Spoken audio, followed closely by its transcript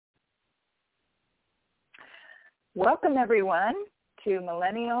Welcome, everyone, to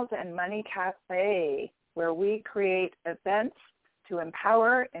Millennials and Money Cafe, where we create events to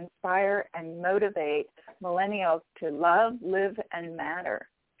empower, inspire, and motivate millennials to love, live, and matter.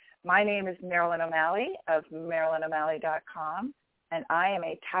 My name is Marilyn O'Malley of MarilynO'Malley.com, and I am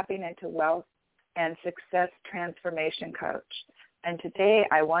a Tapping into Wealth and Success Transformation Coach. And today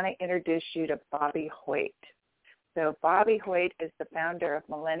I want to introduce you to Bobby Hoyt. So Bobby Hoyt is the founder of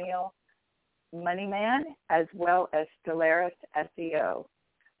Millennial Money Man, as well as Stellaris SEO.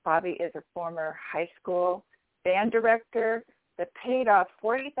 Bobby is a former high school band director that paid off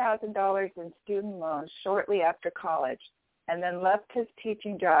 $40,000 in student loans shortly after college and then left his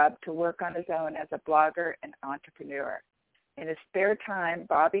teaching job to work on his own as a blogger and entrepreneur. In his spare time,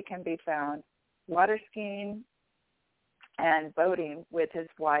 Bobby can be found water skiing and boating with his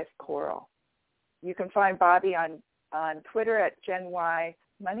wife, Coral. You can find Bobby on Twitter at Gen Y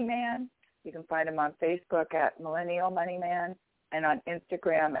Moneyman. You can find him on Facebook at Millennial Moneyman and on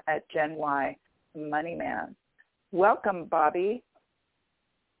Instagram at Gen Y Moneyman. Welcome, Bobby.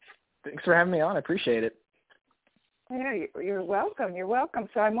 Thanks for having me on. I appreciate it. Yeah, you're welcome. You're welcome.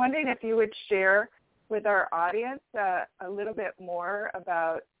 So I'm wondering if you would share with our audience a little bit more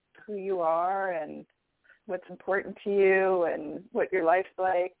about who you are and what's important to you and what your life's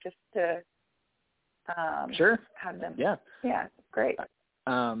like, just to sure. have them. Yeah. Yeah, great.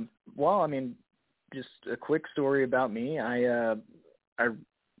 Well, I mean, just a quick story about me. I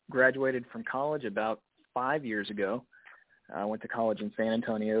graduated from college about 5 years ago. I went to college in San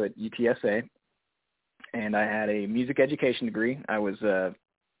Antonio at UTSA, and I had a music education degree. I was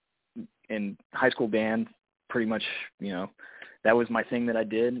in high school band, pretty much, that was my thing that I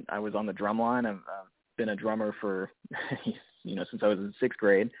did. I was on the drum line. I've been a drummer for, since I was in sixth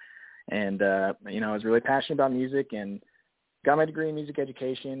grade. And, I was really passionate about music and got my degree in music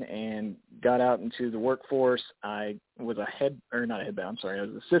education and got out into the workforce. I was I was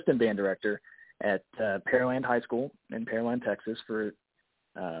assistant band director at Pearland High School in Pearland, Texas for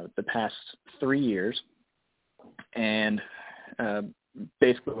the past 3 years. And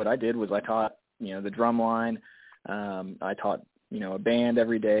basically what I did was I taught, the drum line. I taught, a band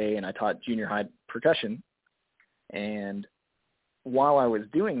every day, and I taught junior high percussion. And while I was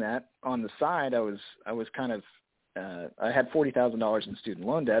doing that on the side, I was kind of, I had $40,000 in student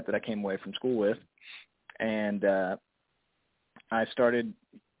loan debt that I came away from school with, and I started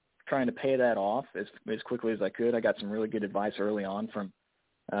trying to pay that off as quickly as I could. I got some really good advice early on from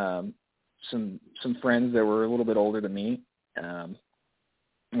some friends that were a little bit older than me, and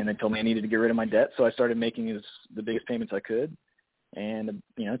they told me I needed to get rid of my debt. So I started making the biggest payments I could, and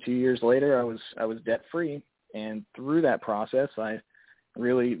 2 years later, I was debt free. And through that process, I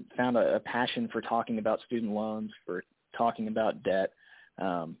really found a passion for talking about student loans, for talking about debt,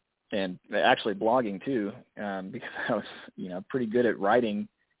 and actually blogging too, because I was, pretty good at writing,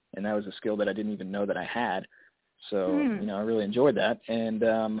 and that was a skill that I didn't even know that I had. So, I really enjoyed that. And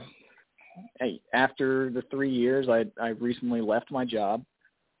after the 3 years, I recently left my job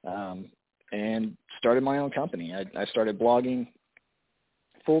and started my own company. I started blogging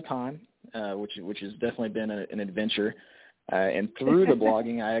full time, which has definitely been an adventure. And through the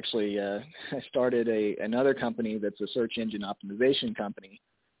blogging, I actually I started another company that's a search engine optimization company,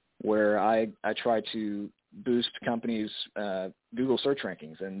 where I try to boost companies' Google search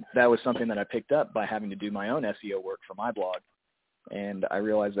rankings. And that was something that I picked up by having to do my own SEO work for my blog. And I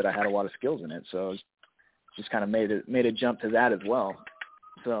realized that I had a lot of skills in it, so I just kind of made a jump to that as well.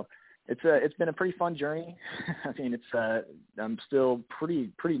 So it's been a pretty fun journey. I mean, I'm still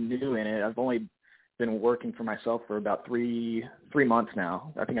pretty new in it. I've only been working for myself for about three months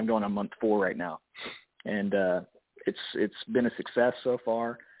now. I think I'm going on month 4 right now, and it's been a success so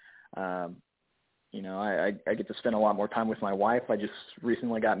far. I get to spend a lot more time with my wife. I just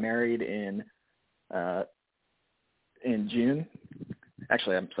recently got married in June.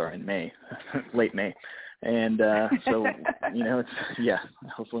 Actually, I'm sorry, in May, late May. And so,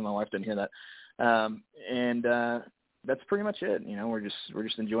 hopefully my wife didn't hear that. And that's pretty much it. We're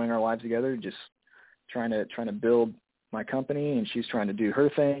just enjoying our lives together, just trying to build my company, and she's trying to do her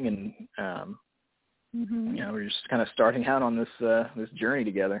thing, and we're just kind of starting out on this journey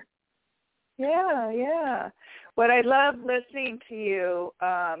together. Yeah. What I love listening to you,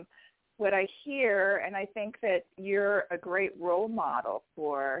 what I hear, and I think that you're a great role model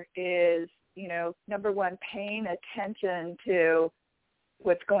for, is, number one, paying attention to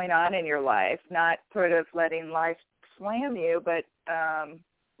what's going on in your life, not sort of letting life slam you, but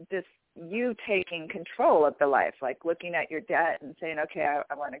just you taking control of the life, like looking at your debt and saying, okay,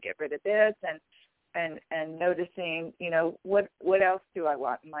 I want to get rid of this, and noticing, what else do I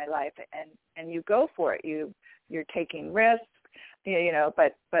want in my life, and you go for it. You you're taking risks,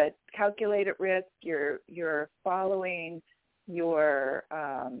 but calculated risk. You're following your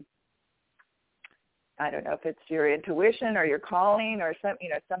I don't know if it's your intuition or your calling or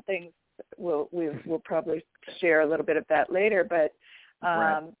something. We'll probably share a little bit of that later, but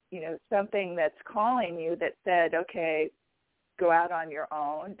right. Something that's calling you that said, okay, go out on your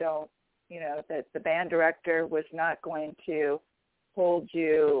own. Don't, that the band director was not going to hold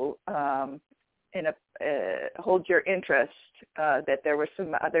you hold your interest, that there was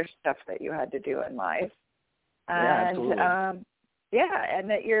some other stuff that you had to do in life. Yeah, absolutely. And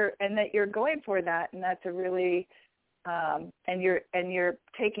that you're going for that, and that's a really and you're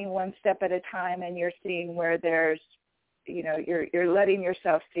taking one step at a time, and you're seeing where there's you're letting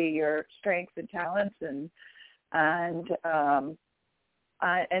yourself see your strengths and talents, and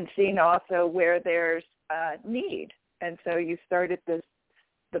seeing also where there's need. And so you started the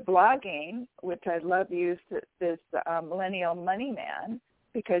blogging, which I love, this Millennial Money Man,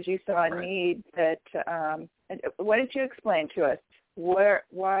 because you saw a need that. Why don't you explain to us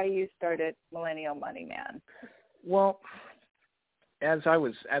why you started Millennial Money Man? Well, as I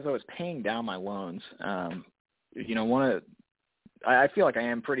was paying down my loans, I feel like I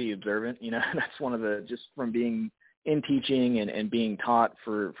am pretty observant. That's one of the, just from being in teaching and being taught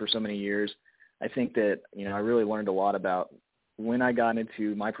for so many years. I think that I really learned a lot about, when I got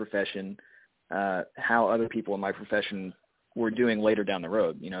into my profession, how other people in my profession were doing later down the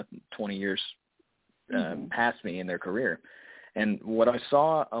road, 20 years past me in their career. And what I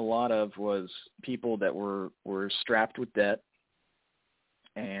saw a lot of was people that were strapped with debt,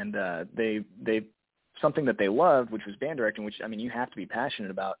 and they something that they loved, which was band directing, which, you have to be passionate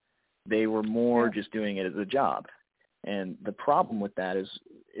about. They were more just doing it as a job. And the problem with that is,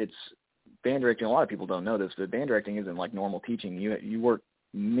 it's band directing. A lot of people don't know this, but band directing isn't like normal teaching. You work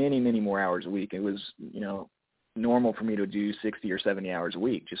many, many more hours a week. It was, normal for me to do 60 or 70 hours a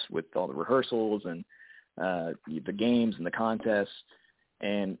week, just with all the rehearsals and the games and the contests.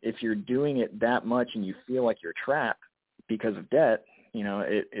 And if you're doing it that much and you feel like you're trapped because of debt,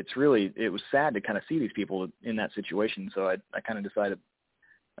 it was sad to kind of see these people in that situation. So I kind of decided,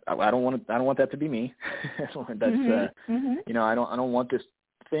 I don't want that to be me. That's I don't want this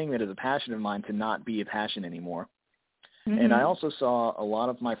thing that is a passion of mine to not be a passion anymore. Mm-hmm. And I also saw a lot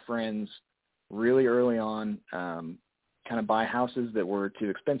of my friends really early on kind of buy houses that were too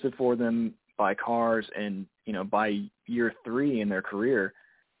expensive for them, buy cars, and by year 3 in their career,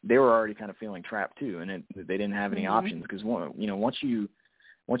 they were already kind of feeling trapped too, and they didn't have any options, because once you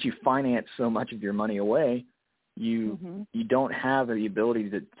finance so much of your money away, you don't have the ability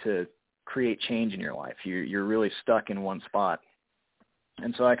to create change in your life. You're really stuck in one spot.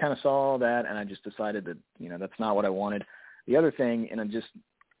 And so I kind of saw all that, and I just decided that that's not what I wanted. The other thing, and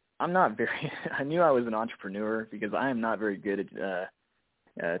I'm not very I knew I was an entrepreneur, because I am not very good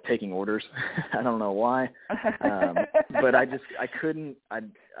at taking orders. I don't know why, but I couldn't. I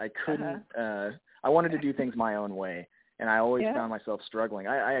wanted to do things my own way, and I always found myself struggling.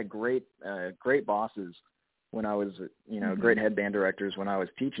 I had great bosses when I was, great head band directors when I was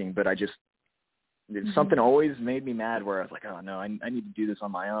teaching, but something always made me mad, where I was like, oh no, I need to do this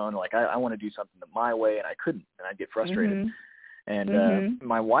on my own. Like I want to do something my way, and I couldn't, and I'd get frustrated. And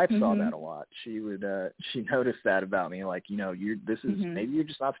my wife saw that a lot. She noticed that about me, like, maybe you're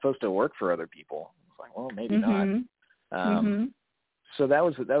just not supposed to work for other people. I was like, well, maybe not. So that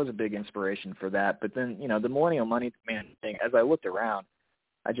was a big inspiration for that. But then, the Millennial Money Man thing, as I looked around,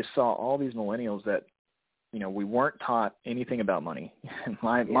 I just saw all these millennials that, we weren't taught anything about money.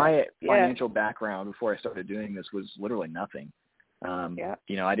 My financial background before I started doing this was literally nothing. I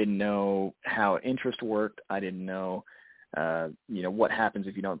didn't know how interest worked. I didn't know, what happens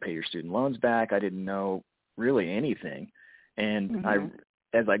if you don't pay your student loans back. I didn't know really anything. And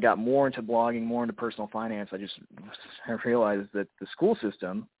as I got more into blogging, more into personal finance, I realized that the school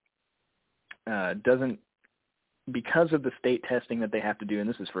system doesn't, because of the state testing that they have to do, and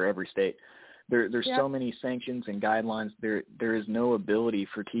this is for every state, there's so many sanctions and guidelines. There is no ability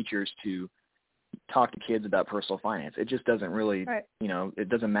for teachers to talk to kids about personal finance. It just doesn't really, it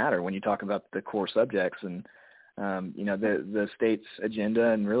doesn't matter when you talk about the core subjects. And the state's agenda,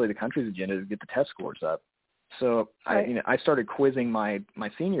 and really the country's agenda, is to get the test scores up. So I started quizzing my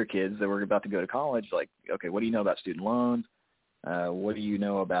senior kids that were about to go to college, like, okay, what do you know about student loans? What do you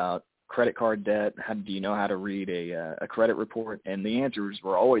know about credit card debt? How do you know how to read a credit report? And the answers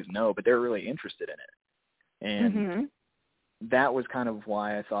were always no, but they're really interested in it. And that was kind of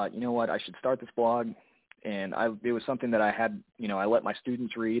why I thought, what, I should start this blog. And it was something that I had, I let my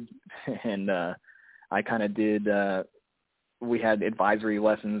students read, and I kind of did, we had advisory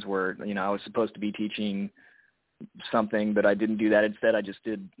lessons where, I was supposed to be teaching something, but I didn't do that. Instead, I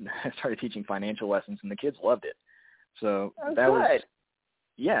started teaching financial lessons, and the kids loved it. So that was,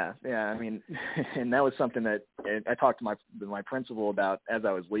 yeah. I mean, and that was something that I talked to my principal about as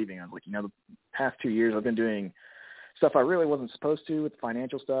I was leaving. I was like, the past 2 years I've been doing stuff I really wasn't supposed to with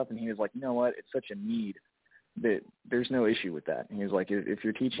financial stuff. And he was like, you know what? It's such a need that there's no issue with that. And he was like, if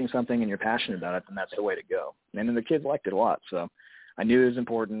you're teaching something and you're passionate about it, then that's the way to go. And then the kids liked it a lot. So I knew it was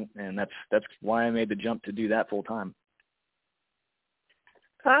important, and that's why I made the jump to do that full time.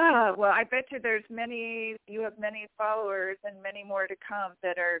 Well, I bet you have many followers and many more to come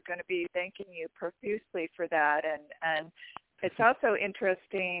that are going to be thanking you profusely for that. And it's also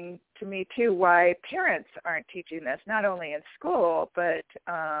interesting to me, too, why parents aren't teaching this, not only in school, but,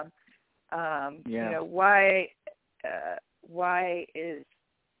 why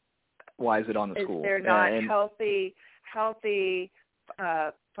is it on the school? Is there not healthy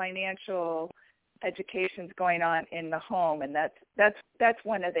financial education's going on in the home, and that's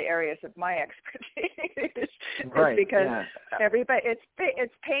one of the areas of my expertise. Right. Because everybody,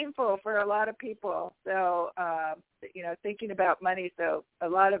 it's painful for a lot of people. So thinking about money. So a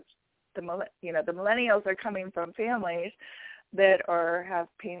lot of the millennials are coming from families that have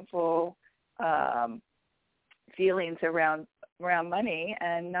painful feelings around money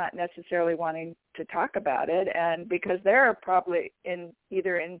and not necessarily wanting to talk about it, and because they're probably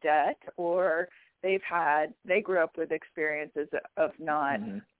either in debt or they grew up with experiences of not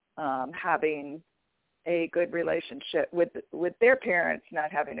having a good relationship with their parents,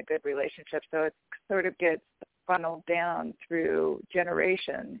 not having a good relationship. So it sort of gets funneled down through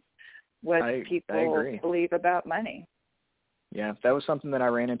generations what people believe about money. Yeah, that was something that I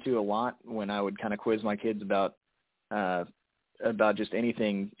ran into a lot when I would kind of quiz my kids about just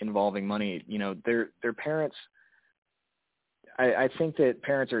anything involving money. Their parents, I think that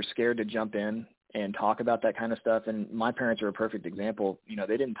parents are scared to jump in and talk about that kind of stuff. And my parents are a perfect example.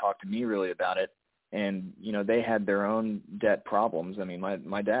 They didn't talk to me really about it. And, they had their own debt problems. I mean,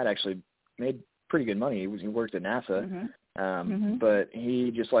 my dad actually made pretty good money. He worked at NASA. But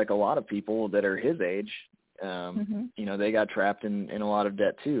he, just like a lot of people that are his age, they got trapped in a lot of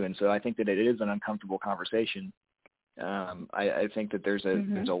debt too. And so I think that it is an uncomfortable conversation. I think that there's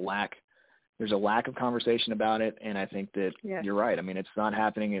a lack of conversation about it, and I think that you're right. I mean, it's not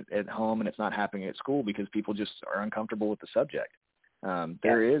happening at home, and it's not happening at school because people just are uncomfortable with the subject.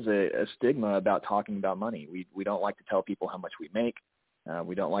 There is a stigma about talking about money. We don't like to tell people how much we make.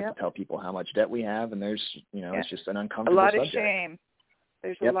 We don't like to tell people how much debt we have, and there's it's just an uncomfortable subject. A lot of shame.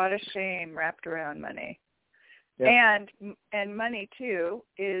 There's a lot of shame wrapped around money, and money too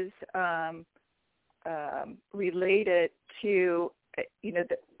is related to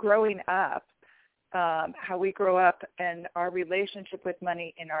growing up, how we grow up, and our relationship with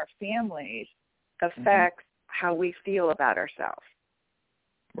money in our families affects how we feel about ourselves.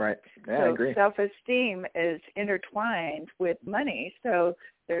 Right. Yeah, so I agree. Self-esteem is intertwined with money. So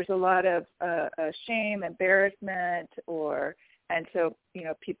there's a lot of shame, embarrassment, and so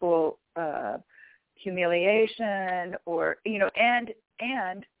people humiliation, or and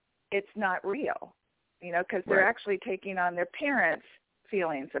it's not real, because they're actually taking on their parents'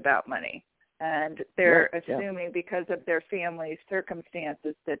 feelings about money, and they're assuming because of their family's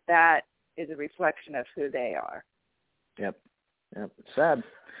circumstances that is a reflection of who they are. Yep. It's sad.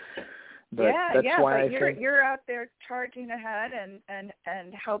 But that's why but you're out there charging ahead and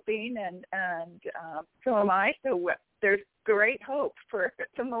helping, and so am I. So there's great hope for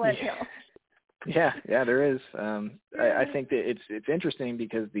the millennials. Yeah, there is. I think that it's interesting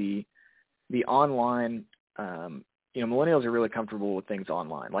because the online, millennials are really comfortable with things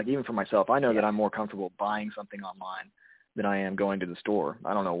online. Like even for myself, I know that I'm more comfortable buying something online than I am going to the store.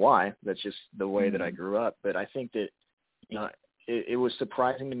 I don't know why. That's just the way that I grew up. But I think that, it was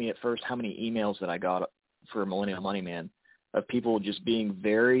surprising to me at first how many emails that I got for Millennial Money Man of people just being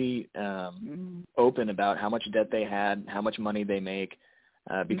very open about how much debt they had, how much money they make,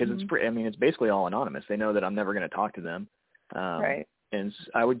 because it's basically all anonymous. They know that I'm never going to talk to them. Right. And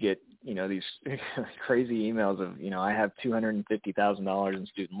I would get, these crazy emails of, I have $250,000 in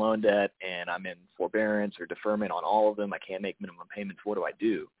student loan debt and I'm in forbearance or deferment on all of them. I can't make minimum payments. What do I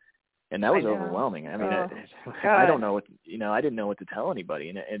do? And that was overwhelming. I mean, I don't know what, I didn't know what to tell anybody.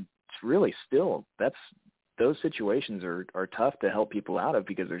 And it's really still, those situations are tough to help people out of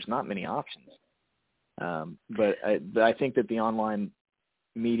because there's not many options. But I think that the online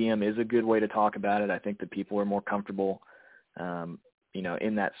medium is a good way to talk about it. I think that people are more comfortable, in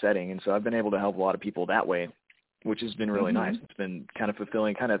that setting. And so I've been able to help a lot of people that way, which has been really nice. It's been kind of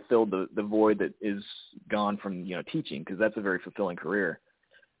fulfilling, kind of filled the void that is gone from, teaching, because that's a very fulfilling career.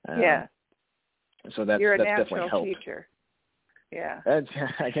 So that's You're a definitely natural helped. teacher. Yeah.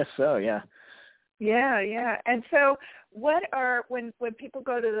 I guess so. Yeah. Yeah. And so, when people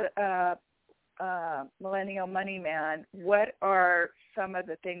go to the Millennial Money Man, what are some of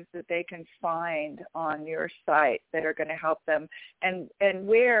the things that they can find on your site that are going to help them? And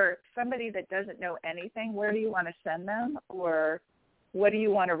where somebody that doesn't know anything, where do you want to send them, or what do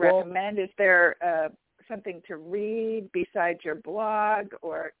you want to recommend? Is there something to read besides your blog,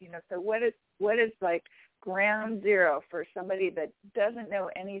 or so what is like ground zero for somebody that doesn't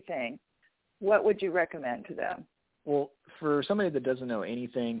know anything? What would you recommend to them? Well, for somebody that doesn't know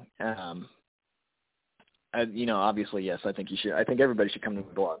anything, obviously, yes, I think you should. I think everybody should come to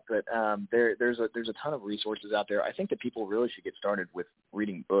the blog. But there's a ton of resources out there. I think that people really should get started with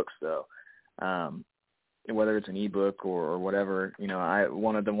reading books, though. Whether it's an ebook or whatever.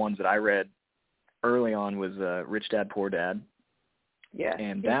 One of the ones that I read early on was Rich Dad Poor Dad. Yeah,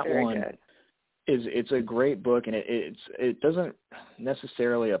 and that one it's a great book, and it doesn't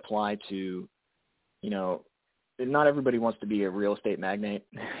necessarily apply to, not everybody wants to be a real estate magnate.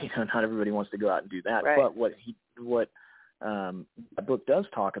 Not everybody wants to go out and do that. Right. But what the book does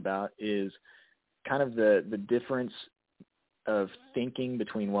talk about is kind of the difference of thinking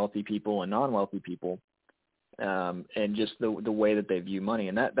between wealthy people and non-wealthy people, and just the way that they view money.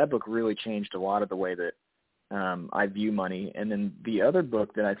 And that book really changed a lot of the way that I view money. And then the other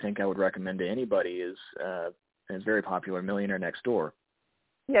book that I think I would recommend to anybody is it's very popular, Millionaire Next Door.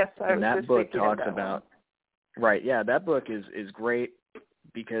 Yes, and that book talks about. Right, yeah, that book is great,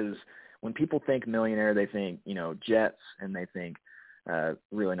 because when people think millionaire, they think, jets, and they think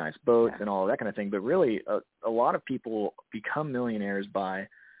really nice boats and all of that kind of thing. But really, a lot of people become millionaires by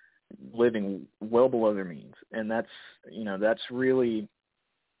living well below their means. And that's really,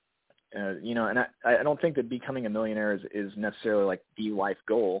 and I don't think that becoming a millionaire is necessarily like the life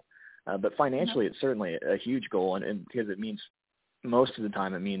goal, but financially it's certainly a huge goal, and because it means, most of the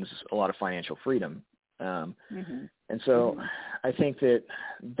time, it means a lot of financial freedom. And so I think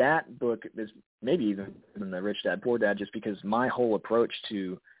that book is maybe even the Rich Dad Poor Dad, just because my whole approach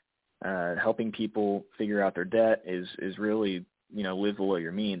to helping people figure out their debt is really, live below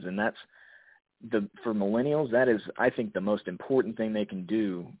your means. And that's for millennials, that is, I think, the most important thing they can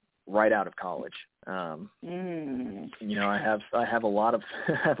do right out of college. I have a lot of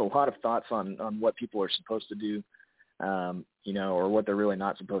thoughts on what people are supposed to do, or what they're really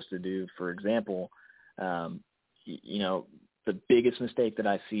not supposed to do. For example, the biggest mistake that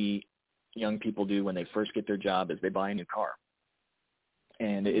I see young people do when they first get their job is they buy a new car.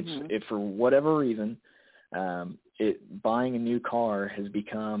 And it's for whatever reason, buying a new car has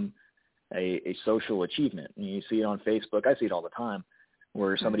become a social achievement. And you see it on Facebook. I see it all the time,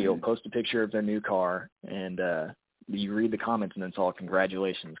 where somebody will post a picture of their new car, and you read the comments, and it's all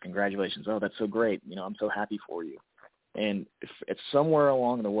congratulations. Oh, that's so great. I'm so happy for you. And if it's somewhere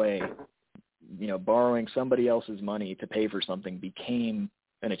along the way, borrowing somebody else's money to pay for something became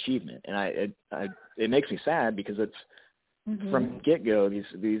an achievement. And it makes me sad, because it's from get-go,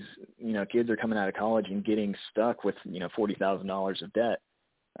 these kids are coming out of college and getting stuck with, $40,000 of debt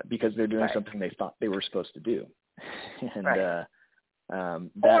because they're doing something they thought they were supposed to do. And, or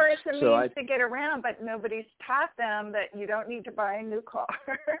it's a means to get around, but nobody's taught them that you don't need to buy a new car.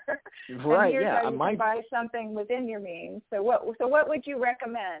 Right, you yeah. can buy something within your means. So what would you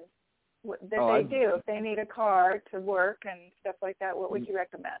recommend they do if they need a car to work and stuff like that? What would you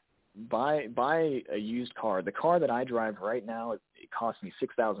recommend? Buy a used car. The car that I drive right now, it cost me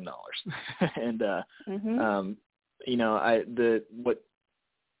 $6,000. And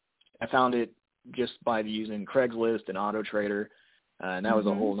I found it just by using Craigslist and Auto Trader, and that was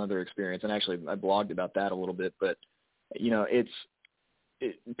a whole other experience. And actually, I blogged about that a little bit. But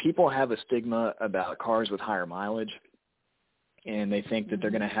people have a stigma about cars with higher mileage, and they think that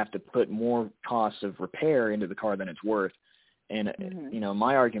they're going to have to put more costs of repair into the car than it's worth. And,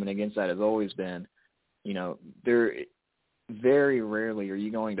 my argument against that has always been, there very rarely are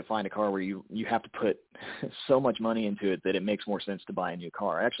you going to find a car where you have to put so much money into it that it makes more sense to buy a new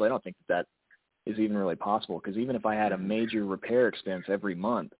car. Actually, I don't think that is even really possible, because even if I had a major repair expense every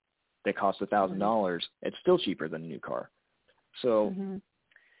month that costs $1,000, it's still cheaper than a new car. So,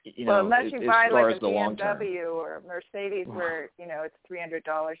 unless you buy like a BMW or a Mercedes where, it's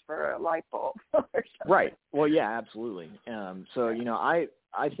 $300 for a light bulb or something. Right. Well, yeah, absolutely. I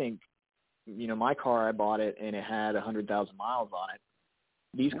think, my car, I bought it and it had 100,000 miles on it.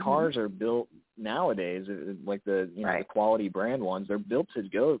 These cars are built nowadays, like the quality brand ones, they're built to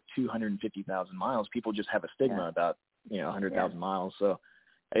go 250,000 miles. People just have a stigma about, 100,000 miles. So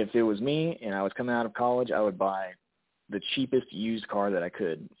if it was me and I was coming out of college, I would buy the cheapest used car that I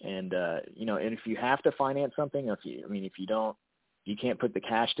could. And, you know, and if you have to finance something, if you can't put the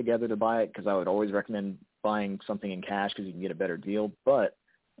cash together to buy it, because I would always recommend buying something in cash because you can get a better deal. But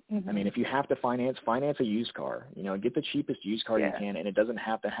I mean, if you have to finance a used car, you know, get the cheapest used car you can, and it doesn't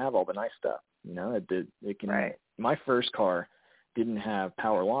have to have all the nice stuff. You know, it can, my first car didn't have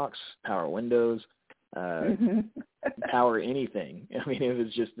power locks, power windows, power anything. I mean, it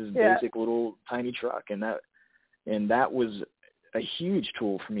was just this basic little tiny truck. And that was a huge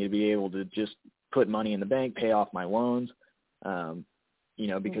tool for me to be able to just put money in the bank, pay off my loans. You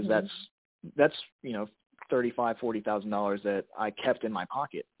know, because that's, you know, $35,000, $40,000 that I kept in my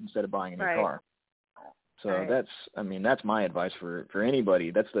pocket instead of buying a new car. So that's my advice for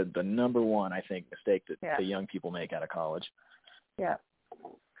anybody. That's the number one, I think, mistake that young people make out of college. Yeah.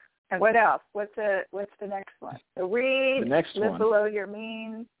 And what else? What's the next one? So read, live below your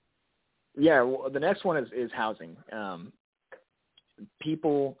means. Yeah. Well, the next one is housing.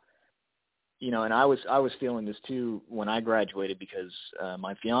 People, you know, and I was feeling this too when I graduated, because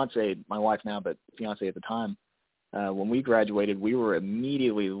my wife now, but fiance at the time, when we graduated, we were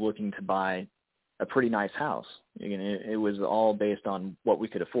immediately looking to buy a pretty nice house. Again, it was all based on what we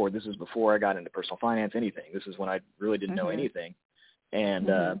could afford. This is before I got into personal finance, anything. This is when I really didn't know anything.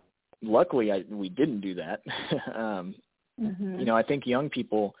 And luckily, we didn't do that. You know, I think young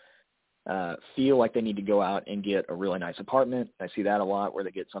people feel like they need to go out and get a really nice apartment. I see that a lot, where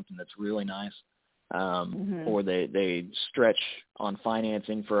they get something that's really nice, or they stretch on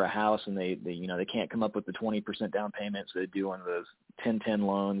financing for a house, and they you know, they can't come up with the 20% down payment, so they do one of those 10-10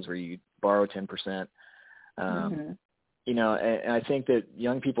 loans where you borrow 10%. You know, and I think that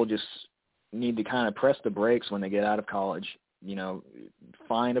young people just need to kind of press the brakes when they get out of college. You know,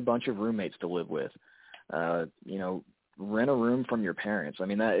 find a bunch of roommates to live with. You know, rent a room from your parents. I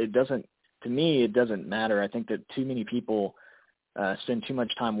mean, to me, it doesn't matter. I think that too many people spend too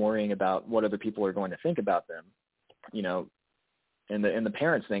much time worrying about what other people are going to think about them, you know, and the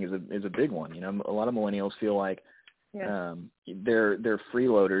parents thing is a big one. You know, a lot of millennials feel like they're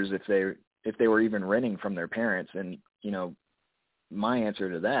freeloaders if they were even renting from their parents. And, you know, my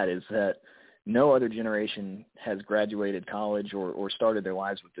answer to that is that no other generation has graduated college or started their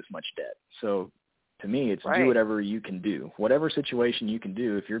lives with this much debt. So to me, it's do whatever you can do, whatever situation you can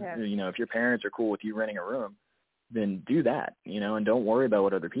do. If you know, if your parents are cool with you renting a room, then do that, you know, and don't worry about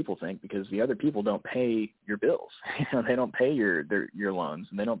what other people think, because the other people don't pay your bills. You know, they don't pay your loans,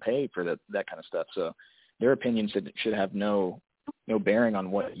 and they don't pay for that kind of stuff. So their opinions should have no bearing on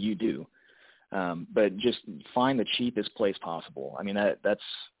what you do. But just find the cheapest place possible. I mean, that's,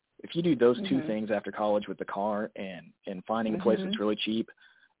 if you do those two things after college with the car and finding a place that's really cheap,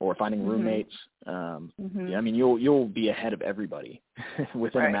 or finding roommates, I mean, you'll be ahead of everybody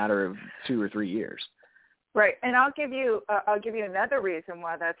within a matter of 2 or 3 years. Right, and I'll give you another reason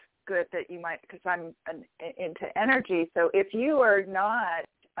why that's good, that you might, because I'm into energy. So if you are not,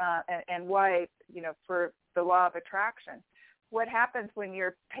 and why, you know, for the law of attraction, what happens when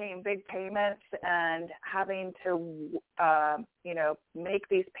you're paying big payments and having to, you know, make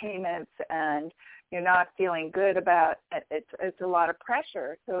these payments, and you're not feeling good about it? It's a lot of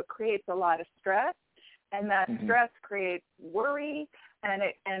pressure, so it creates a lot of stress, and that stress creates worry, and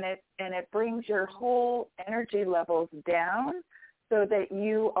it brings your whole energy levels down, so that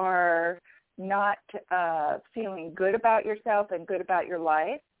you are not feeling good about yourself and good about your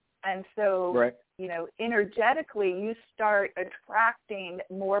life. And so, you know, energetically, you start attracting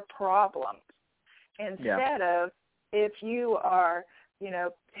more problems instead of, if you are, you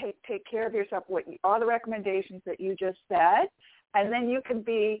know, take care of yourself, all the recommendations that you just said, and then you can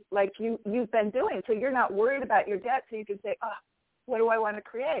be like you've been doing. So you're not worried about your debt. So you can say, what do I want to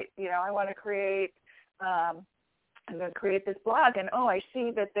create? You know, I want to create, I'm going to create this blog, and I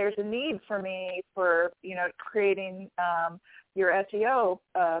see that there's a need for me for, you know, creating your SEO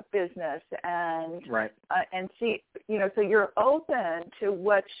business, and and see, you know, so you're open to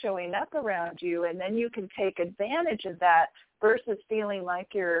what's showing up around you, and then you can take advantage of that, versus feeling like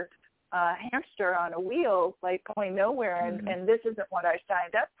you're a hamster on a wheel, like going nowhere, and this isn't what I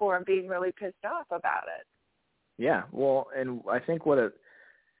signed up for, and being really pissed off about it. Yeah, well, and I think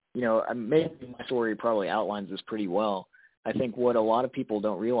you know, maybe my story probably outlines this pretty well. I think what a lot of people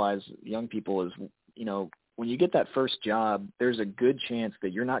don't realize, young people, is, you know, when you get that first job, there's a good chance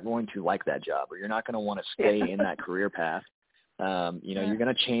that you're not going to like that job, or you're not going to want to stay in that career path. You know, you're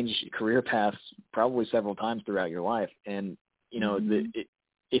going to change career paths probably several times throughout your life. And, you know,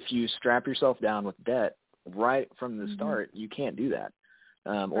 if you strap yourself down with debt right from the start, you can't do that.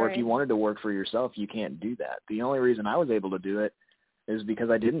 Or if you wanted to work for yourself, you can't do that. The only reason I was able to do it is because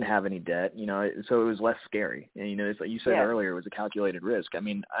I didn't have any debt, so it was less scary. And, it's like you said earlier, it was a calculated risk. I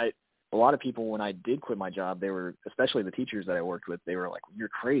mean, a lot of people, when I did quit my job, they were, especially the teachers that I worked with, they were like, "You're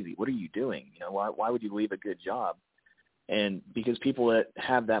crazy. What are you doing? Why would you leave a good job?" And because people that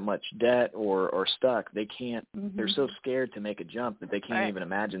have that much debt or stuck, they can't, they're so scared to make a jump that they can't even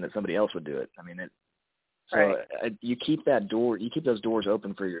imagine that somebody else would do it. I mean, you keep those doors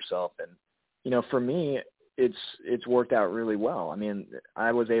open for yourself. And, for me, it's worked out really well. I mean,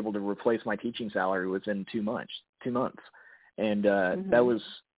 I was able to replace my teaching salary within 2 months. And that was,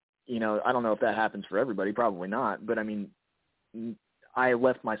 I don't know if that happens for everybody, probably not. But I mean, I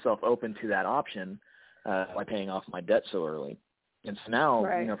left myself open to that option by paying off my debt so early. And so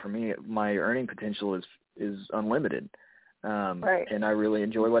now, for me, my earning potential is unlimited. And I really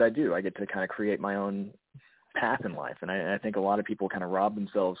enjoy what I do. I get to kind of create my own path in life. And I think a lot of people kind of rob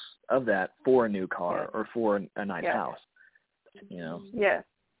themselves of that for a new car or for a nice house, Yes.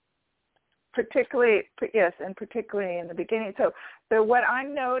 Particularly in the beginning. So what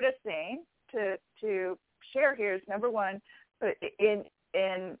I'm noticing to share here is, number one,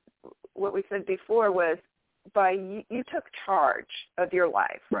 in what we said before was you took charge of your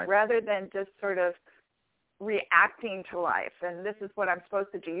life rather than just sort of reacting to life. And this is what I'm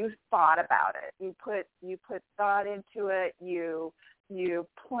supposed to do. You thought about it. You put thought into it. You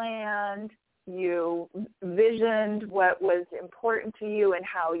planned. You visioned what was important to you and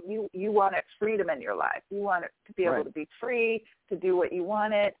how you wanted freedom in your life. You wanted to be able to be free, to do what you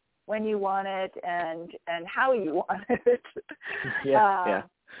wanted, when you want it, and how you want it.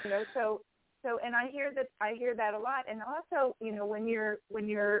 So and I hear that a lot. And also, when you're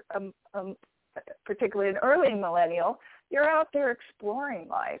particularly an early millennial, you're out there exploring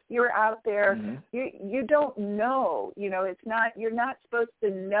life. You're out there. You don't know. You're not supposed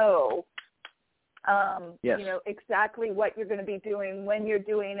to know. Exactly what you're going to be doing when you're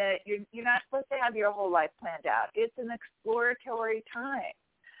doing it. You're not supposed to have your whole life planned out. It's an exploratory time.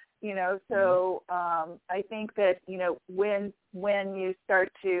 So I think that, when you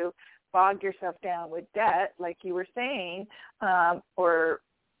start to bog yourself down with debt, like you were saying, and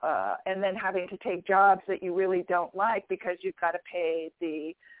then having to take jobs that you really don't like because you've got to pay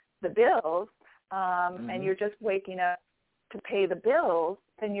the bills, and you're just waking up to pay the bills,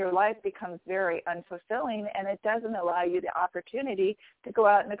 then your life becomes very unfulfilling, and it doesn't allow you the opportunity to go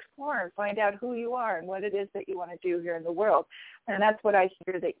out and explore and find out who you are and what it is that you want to do here in the world. And that's what I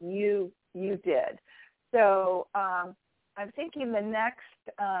hear that you did. So I'm thinking the next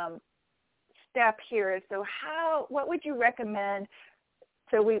step here is, what would you recommend?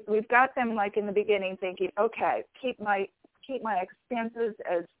 So we've got them like in the beginning thinking, okay, keep my expenses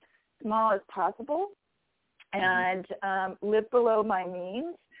as small as possible, and live below my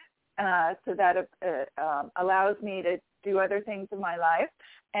means, so that it allows me to do other things in my life.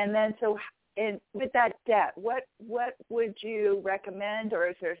 And then with that debt, what would you recommend, or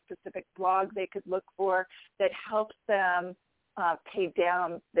is there a specific blog they could look for that helps them pay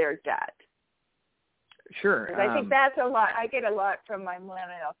down their debt? Sure. I think that's a lot. I get a lot from my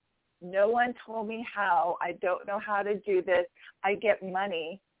millennials. No one told me how. I don't know how to do this. I get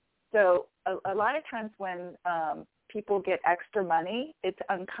money. So a lot of times when people get extra money, it's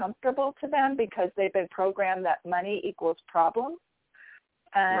uncomfortable to them because they've been programmed that money equals problems,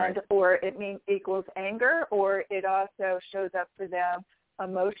 or it equals anger, or it also shows up for them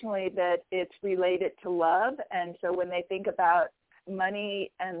emotionally that it's related to love. And so when they think about money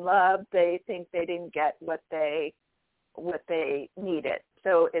and love, they think they didn't get what they needed.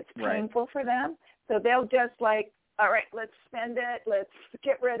 So it's painful for them. So they'll just all right, let's spend it. Let's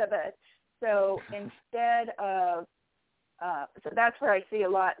get rid of it. So instead of, so that's where I see a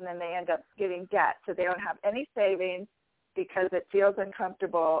lot, and then they end up getting debt. So they don't have any savings because it feels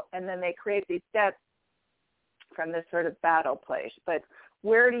uncomfortable, and then they create these debts from this sort of battle place. But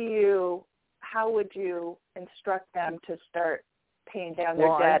how would you instruct them to start paying down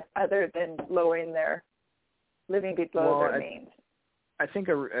their debt other than living below their means? I think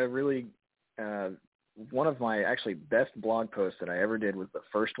a really one of my actually best blog posts that I ever did was the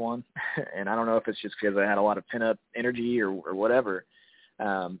first one, and I don't know if it's just because I had a lot of pent-up energy or whatever,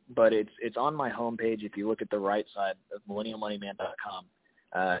 but it's on my homepage. If you look at the right side of millennialmoneyman.com,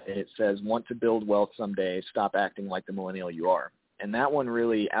 and it says, "Want to build wealth someday, stop acting like the millennial you are." And that one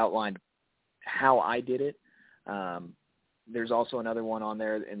really outlined how I did it. There's also another one on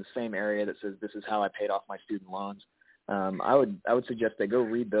there in the same area that says, "This is how I paid off my student loans." I would suggest they go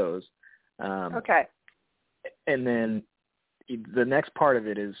read those. Okay. And then the next part of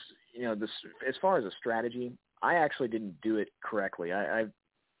it is, as far as a strategy, I actually didn't do it correctly.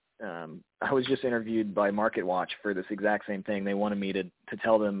 I was just interviewed by MarketWatch for this exact same thing. They wanted me to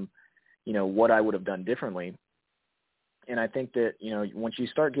tell them, what I would have done differently. And I think that, once you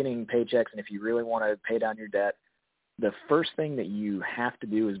start getting paychecks and if you really want to pay down your debt, the first thing that you have to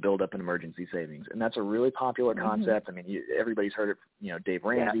do is build up an emergency savings. And that's a really popular concept. I mean, everybody's heard it, Dave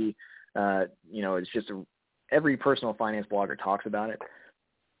Ramsey, it's just every personal finance blogger talks about it.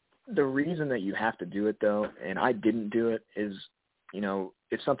 The reason that you have to do it, though, and I didn't do it, is,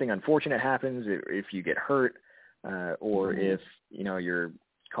 if something unfortunate happens, if you get hurt, or if, your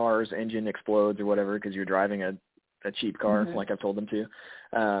car's engine explodes or whatever because you're driving a cheap car, like I've told them to,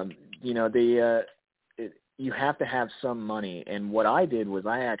 you have to have some money. And what I did was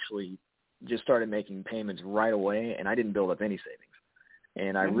I actually just started making payments right away, and I didn't build up any savings.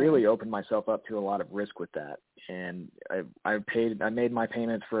 And I really opened myself up to a lot of risk with that. And I made my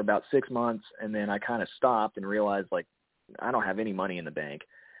payments for about 6 months, and then I kind of stopped and realized, like, I don't have any money in the bank.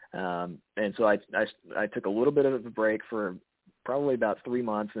 And so I took a little bit of a break for probably about 3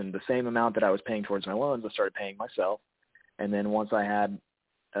 months, and the same amount that I was paying towards my loans, I started paying myself. And then once I had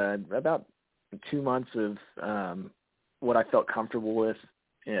about 2 months of what I felt comfortable with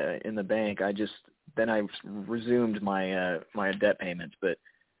in the bank, I resumed my my debt payments. But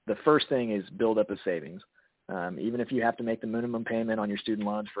the first thing is build up a savings. Even if you have to make the minimum payment on your student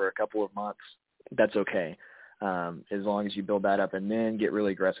loans for a couple of months, that's okay, as long as you build that up and then get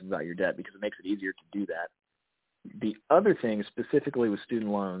really aggressive about your debt, because it makes it easier to do that. The other thing, specifically with student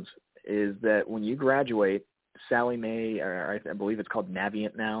loans, is that when you graduate, Sallie Mae, or I believe it's called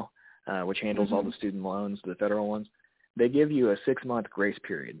Navient now, which handles all the student loans, the federal ones, they give you a 6-month grace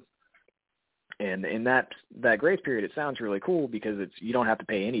period. And in that grace period, it sounds really cool because you don't have to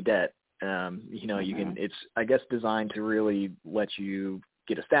pay any debt. You can, it's, I guess, designed to really let you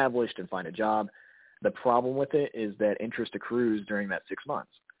get established and find a job. The problem with it is that interest accrues during that 6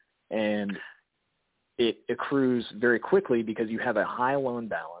 months. And it accrues very quickly because you have a high loan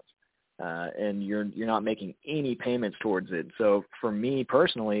balance, and you're not making any payments towards it. So for me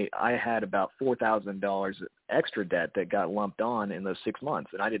personally, I had about $4,000 extra debt that got lumped on in those 6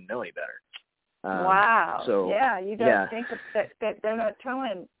 months, and I didn't know any better. Wow. So yeah, you don't think that they're not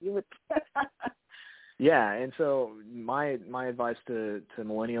telling you would. Yeah, and so my advice to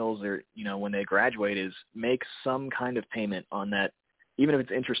millennials, or when they graduate, is make some kind of payment on that, even if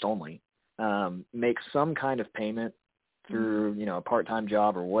it's interest only. Make some kind of payment through a part-time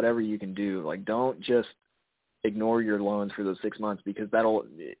job or whatever you can do. Like, don't just ignore your loans for those 6 months, because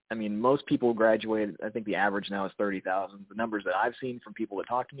most people graduate. I think the average now is 30,000. The numbers that I've seen from people that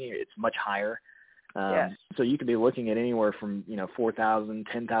talk to me, it's much higher. So you could be looking at anywhere from $4,000,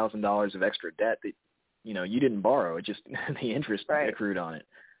 $10,000 of extra debt that you didn't borrow. It just the interest accrued on it.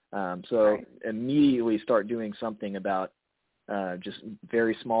 Immediately start doing something about just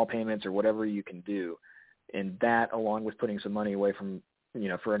very small payments or whatever you can do, and that, along with putting some money away from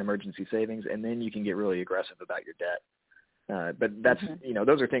for an emergency savings, and then you can get really aggressive about your debt. But that's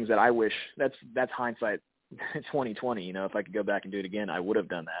those are things that I wish, that's hindsight 2020. If I could go back and do it again, I would have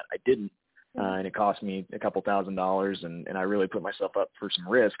done that. I didn't. And it cost me a couple $1,000s, and I really put myself up for some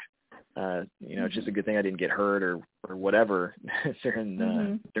risk. It's just a good thing I didn't get hurt or whatever during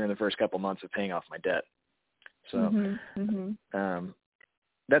the first couple months of paying off my debt. So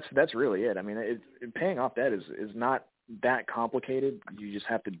that's really it. I mean, paying off debt is not that complicated. You just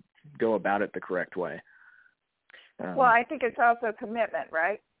have to go about it the correct way. Well, I think it's also commitment,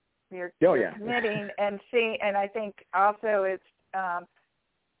 right? You're committing and seeing, and I think also it's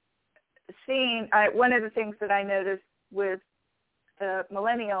seeing. One of the things that I noticed with the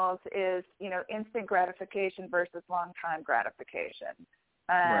millennials is, instant gratification versus long-time gratification,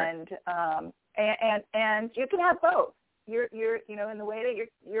 and and you can have both. You're in the way that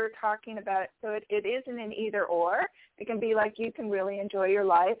you're talking about it. So it isn't an either or. It can be like you can really enjoy your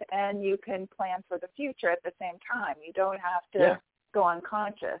life and you can plan for the future at the same time. You don't have to go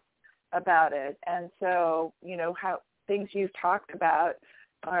unconscious about it. And so, how things you've talked about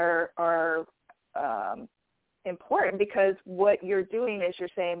are important, because what you're doing is you're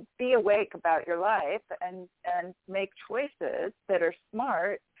saying, be awake about your life and make choices that are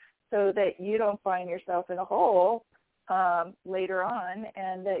smart, so that you don't find yourself in a hole later on,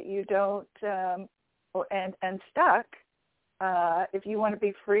 and that you don't and stuck. If you want to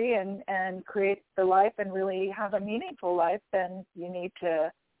be free and create the life and really have a meaningful life, then you need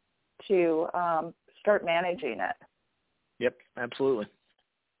to start managing it. Yep, absolutely.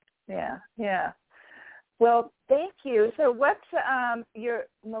 Yeah. Well, thank you. So what's your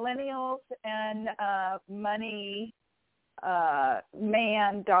millennials and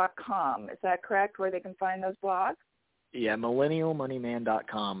moneyman.com? Is that correct, where they can find those blogs? Yeah,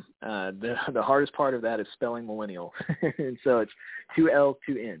 millennialmoneyman.com. The hardest part of that is spelling millennial. And so it's 2 L's,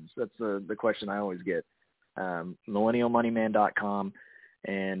 2 N's. That's the question I always get. Millennialmoneyman.com.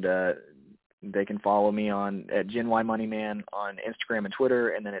 And they can follow me at Gen Y Moneyman on Instagram and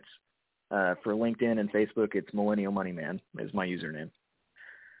Twitter. And then it's for LinkedIn and Facebook, it's Millennial Moneyman is my username.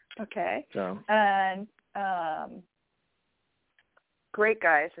 Okay. So. And great,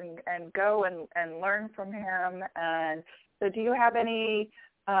 guys, and go and learn from him. And so do you have any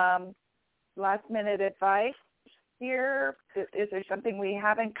last-minute advice here? Is there something we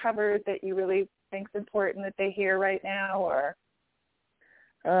haven't covered that you really think is important that they hear right now? Or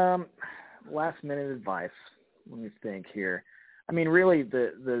last-minute advice, let me think here. I mean, really,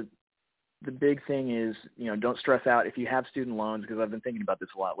 the big thing is, don't stress out if you have student loans, because I've been thinking about this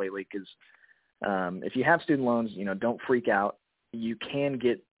a lot lately, because if you have student loans, don't freak out. You can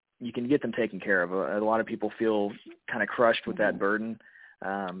get them taken care of. A lot of people feel kind of crushed with that burden,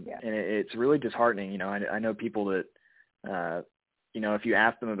 and it's really disheartening. I know people that, if you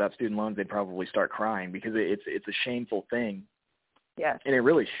ask them about student loans, they'd probably start crying because it's a shameful thing. Yes. And it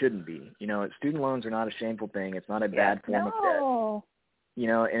really shouldn't be. Student loans are not a shameful thing. It's not a bad form of debt.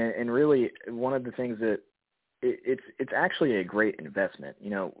 And really one of the things that it's actually a great investment.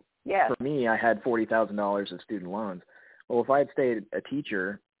 For me, I had $40,000 of student loans. Well, if I had stayed a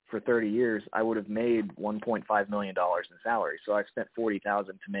teacher for 30 years, I would have made $1.5 million in salary. So I spent $40,000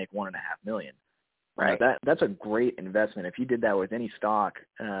 to make $1.5 million. Right. That's a great investment. If you did that with any stock,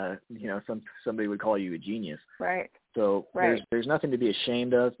 somebody would call you a genius. Right. So there's nothing to be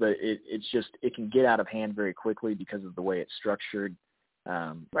ashamed of, but it can get out of hand very quickly because of the way it's structured.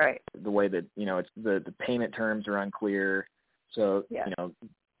 The way that it's the payment terms are unclear. So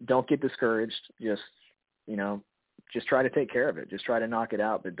don't get discouraged. Just try to take care of it. Just try to knock it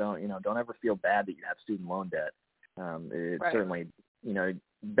out, but don't ever feel bad that you have student loan debt. Certainly,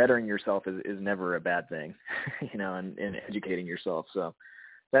 bettering yourself is never a bad thing, and educating yourself. So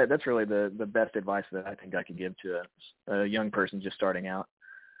that's really the best advice that I think I could give to a young person just starting out.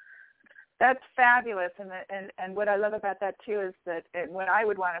 That's fabulous. And what I love about that too is that, and what I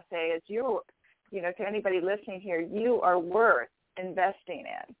would want to say is to anybody listening here, you are worth investing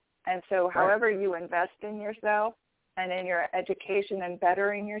in. And so however you invest in yourself and in your education and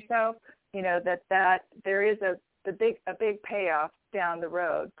bettering yourself, that there is a big payoff down the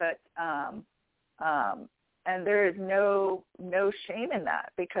road. But and there is no shame in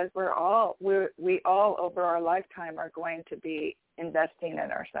that, because we all over our lifetime are going to be investing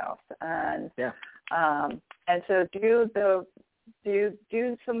in ourselves. And and so do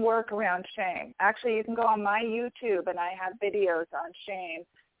some work around shame. Actually, you can go on my YouTube, and I have videos on shame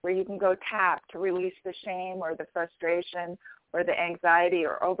where you can go tap to release the shame or the frustration or the anxiety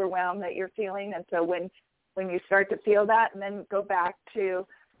or overwhelm that you're feeling. And so when you start to feel that, and then go back to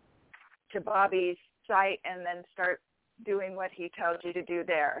Bobby's site and then start doing what he tells you to do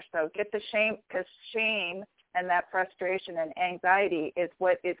there. So get the shame, because shame and that frustration and anxiety is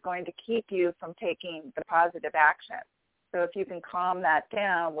what is going to keep you from taking the positive action. So if you can calm that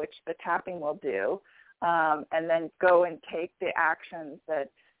down, which the tapping will do, and then go and take the actions that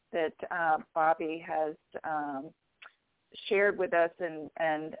Bobby has shared with us and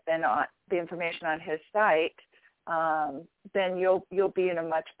on the information on his site, then you'll be in a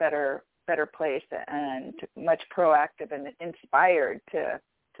much better place and much proactive and inspired to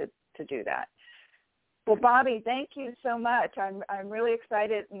do that. Well, Bobby, thank you so much. I'm really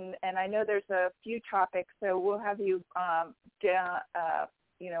excited, and I know there's a few topics, so we'll have you on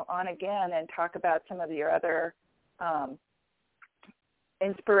again and talk about some of your other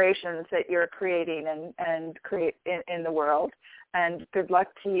inspirations that you're creating and create in the world. And good luck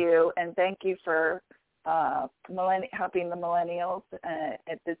to you, and thank you for helping the millennials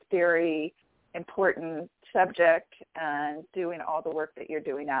at this very important subject and doing all the work that you're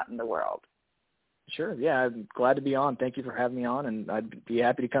doing out in the world. Sure. Yeah, I'm glad to be on. Thank you for having me on, and I'd be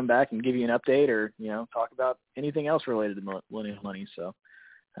happy to come back and give you an update or, talk about anything else related to millennial money. So,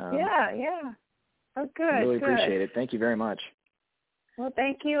 yeah. Oh, good. Really appreciate it. Thank you very much. Well,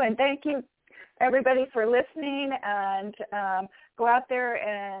 thank you, and thank you, everybody, for listening. And go out there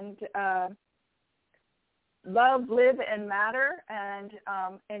and love, live, and matter, and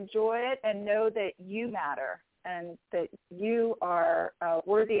enjoy it, and know that you matter, and that you are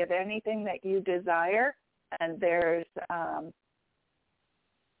worthy of anything that you desire. And there's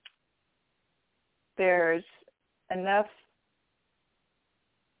enough,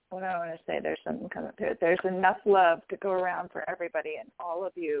 what do I want to say? There's something coming through. There's enough love to go around for everybody, and all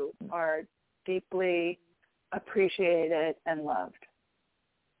of you are deeply appreciated and loved,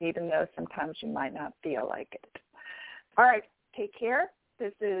 even though sometimes you might not feel like it. All right. Take care.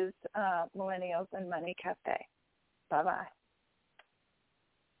 This is Millennials and Money Cafe. Bye-bye.